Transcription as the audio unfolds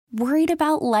Worried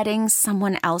about letting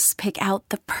someone else pick out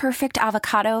the perfect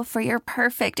avocado for your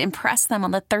perfect impress them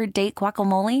on the third date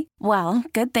guacamole? Well,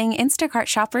 good thing Instacart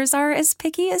shoppers are as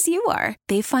picky as you are.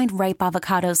 They find ripe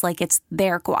avocados like it's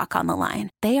their guac on the line.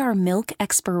 They are milk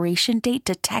expiration date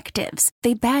detectives.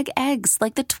 They bag eggs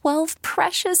like the 12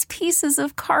 precious pieces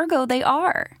of cargo they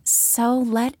are. So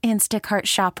let Instacart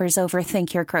shoppers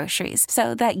overthink your groceries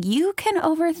so that you can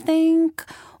overthink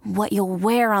what you'll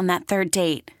wear on that third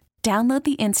date. Download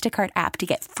the Instacart app to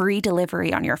get free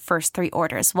delivery on your first 3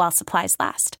 orders while supplies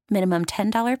last. Minimum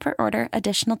 $10 per order.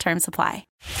 Additional terms apply.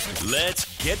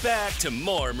 Let's get back to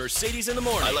more Mercedes in the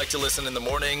Morning. I like to listen in the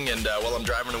morning and while I'm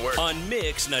driving to work. On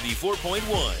Mix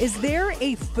 94.1. Is there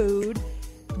a food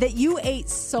that you ate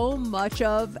so much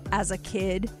of as a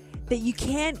kid that you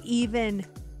can't even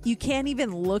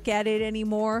look at it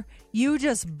anymore? You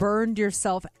just burned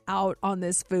yourself out on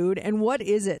this food. And what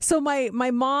is it? So my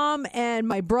mom and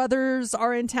my brothers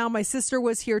are in town. My sister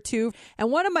was here too.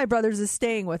 And one of my brothers is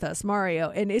staying with us, Mario.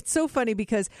 And it's so funny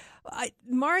because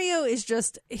Mario is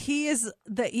he is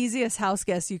the easiest house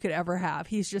guest you could ever have.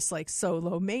 He's just like so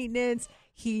low maintenance.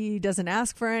 He doesn't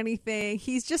ask for anything.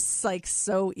 He's just like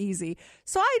so easy.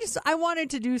 So I wanted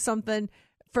to do something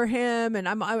for him, and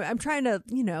I'm trying to,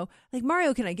 like,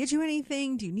 Mario, can I get you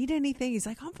anything? Do you need anything? He's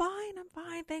like, I'm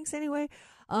fine, thanks anyway.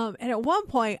 And at one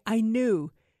point, I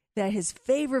knew that his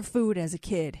favorite food as a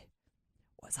kid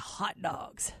was hot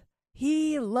dogs.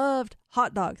 He loved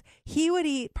hot dogs. He would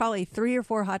eat probably 3 or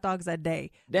 4 hot dogs a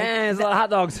day. Damn, there's a lot of hot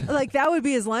dogs. Like, that would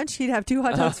be his lunch. He'd have 2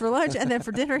 hot dogs for lunch, and then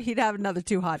for dinner, he'd have another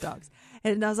 2 hot dogs.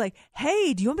 And I was like,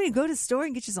 hey, do you want me to go to the store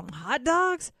and get you some hot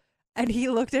dogs? And he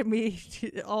looked at me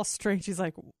all strange. He's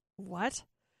like, what?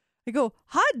 I go,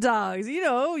 hot dogs.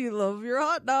 You love your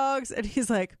hot dogs. And he's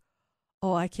like,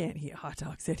 oh, I can't eat hot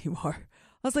dogs anymore.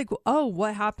 I was like, oh,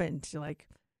 what happened? Like,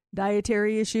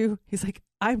 dietary issue? He's like,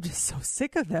 I'm just so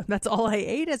sick of them. That's all I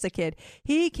ate as a kid.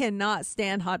 He cannot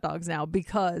stand hot dogs now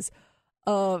because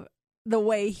of the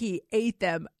way he ate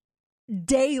them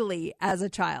daily as a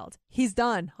child. He's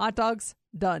done. Hot dogs,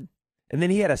 done. And then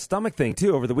he had a stomach thing,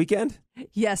 too, over the weekend.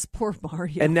 Yes, poor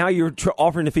Mario. And now you're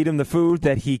offering to feed him the food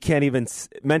that he can't even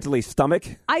mentally stomach.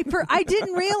 I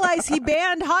didn't realize he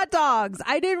banned hot dogs.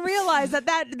 I didn't realize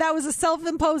that was a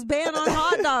self-imposed ban on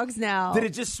hot dogs now. Did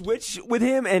it just switch with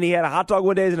him and he had a hot dog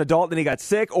one day as an adult and then he got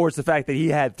sick? Or it's the fact that he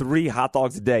had 3 hot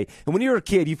dogs a day? And when you're a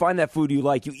kid, you find that food you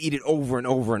like, you eat it over and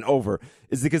over and over.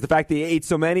 Is it because the fact that he ate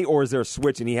so many, or is there a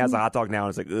switch and he has a hot dog now and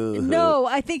it's like, ugh? No,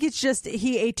 I think it's just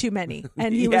he ate too many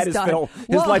and he was had his done. Fill.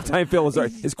 His lifetime fill,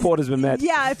 his quota's been met.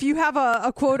 Yeah, if you have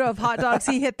a quota of hot dogs,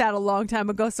 he hit that a long time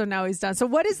ago, so now he's done. So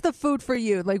what is the food for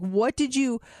you? Like, what did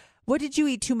you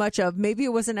eat too much of? Maybe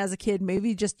it wasn't as a kid.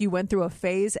 Maybe just you went through a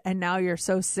phase and now you're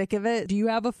so sick of it. Do you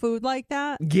have a food like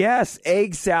that? Yes,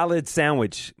 egg salad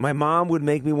sandwich. My mom would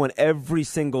make me one every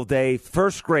single day.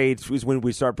 First grade was when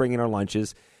we start bringing our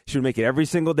lunches. She would make it every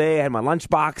single day. I had my lunch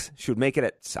box. She would make it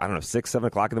at, 6, 7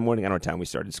 o'clock in the morning. I don't know what time we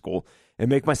started school. And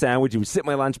make my sandwich. It would sit in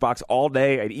my lunch box all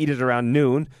day. I'd eat it around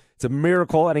noon. It's a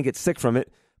miracle I didn't get sick from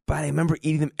it. But I remember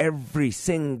eating them every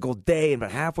single day. And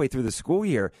about halfway through the school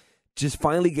year, just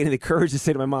finally getting the courage to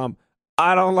say to my mom,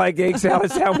 I don't like egg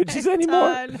salad sandwiches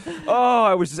anymore. Oh,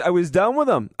 I was done with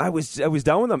them. I was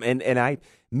done with them. And I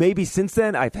maybe since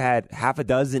then I've had half a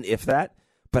dozen, if that.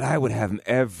 But I would have them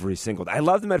every single day. I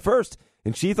loved them at first.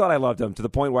 And she thought I loved them to the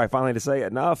point where I finally had to say,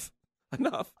 enough.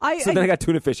 So then I got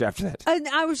tuna fish after that. And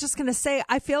I was just going to say,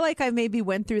 I feel like I maybe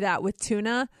went through that with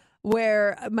tuna,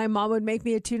 where my mom would make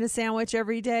me a tuna sandwich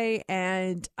every day,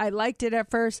 and I liked it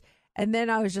at first. And then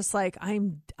I was just like,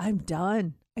 I'm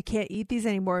done. I can't eat these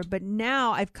anymore. But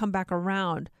now I've come back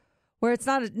around where it's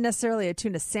not necessarily a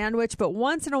tuna sandwich, but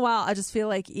once in a while I just feel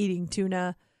like eating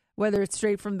tuna, whether it's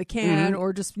straight from the can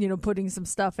or just, putting some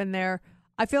stuff in there.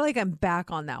 I feel like I'm back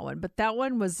on that one, but that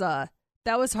one was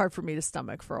hard for me to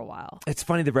stomach for a while. It's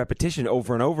funny, the repetition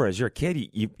over and over. As you're a kid,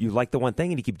 you like the one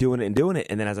thing and you keep doing it,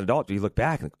 and then as an adult, you look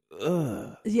back and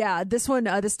ugh. Yeah, this one,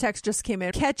 this text just came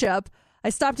in. Ketchup.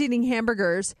 I stopped eating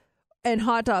hamburgers and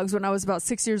hot dogs when I was about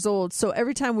 6 years old. So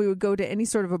every time we would go to any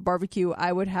sort of a barbecue,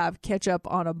 I would have ketchup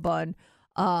on a bun.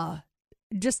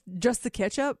 Just the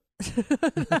ketchup.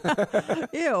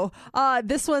 Ew.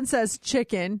 This one says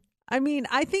chicken. I mean,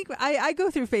 I think I go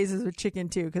through phases with chicken,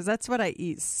 too, because that's what I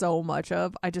eat so much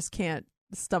of. I just can't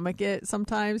stomach it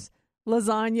sometimes.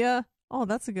 Lasagna. Oh,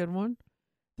 that's a good one.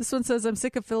 This one says, I'm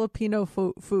sick of Filipino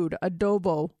food.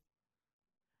 Adobo.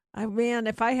 Man,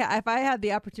 if I had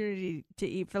the opportunity to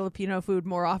eat Filipino food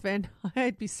more often,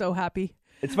 I'd be so happy.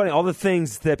 It's funny. All the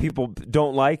things that people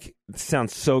don't like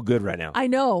sound so good right now. I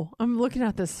know. I'm looking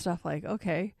at this stuff like,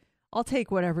 okay. I'll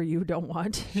take whatever you don't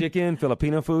want. Chicken,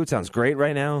 Filipino food sounds great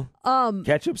right now.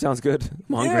 Ketchup sounds good.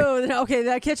 I'm hungry. No, okay,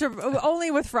 that ketchup only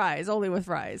with fries. Only with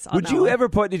fries. Would you ever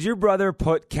did your brother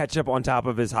put ketchup on top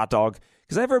of his hot dog?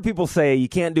 Because I've heard people say you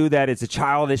can't do that. It's a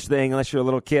childish thing unless you're a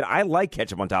little kid. I like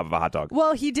ketchup on top of a hot dog.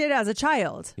 Well, he did as a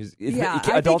child.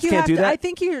 Adults can't do that? I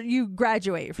think you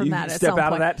graduate from that at some point. Step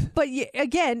out of that? But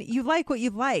again, you like what you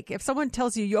like. If someone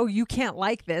tells you, oh, you can't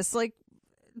like this, like,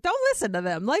 don't listen to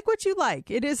them. Like what you like.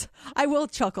 It is. I will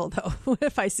chuckle, though,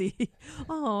 if I see,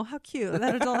 oh, how cute.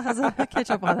 That adult has a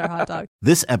ketchup on their hot dog.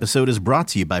 This episode is brought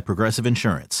to you by Progressive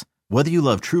Insurance. Whether you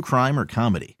love true crime or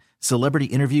comedy, celebrity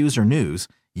interviews or news,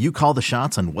 you call the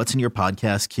shots on what's in your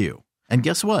podcast queue. And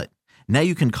guess what? Now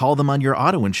you can call them on your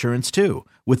auto insurance, too,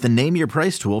 with the Name Your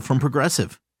Price tool from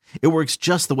Progressive. It works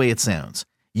just the way it sounds.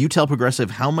 You tell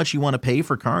Progressive how much you want to pay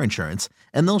for car insurance,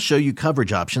 and they'll show you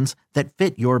coverage options that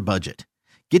fit your budget.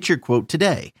 Get your quote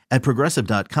today at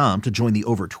Progressive.com to join the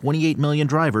over 28 million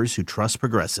drivers who trust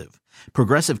Progressive.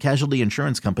 Progressive Casualty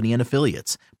Insurance Company and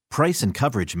Affiliates. Price and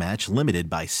coverage match limited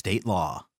by state law.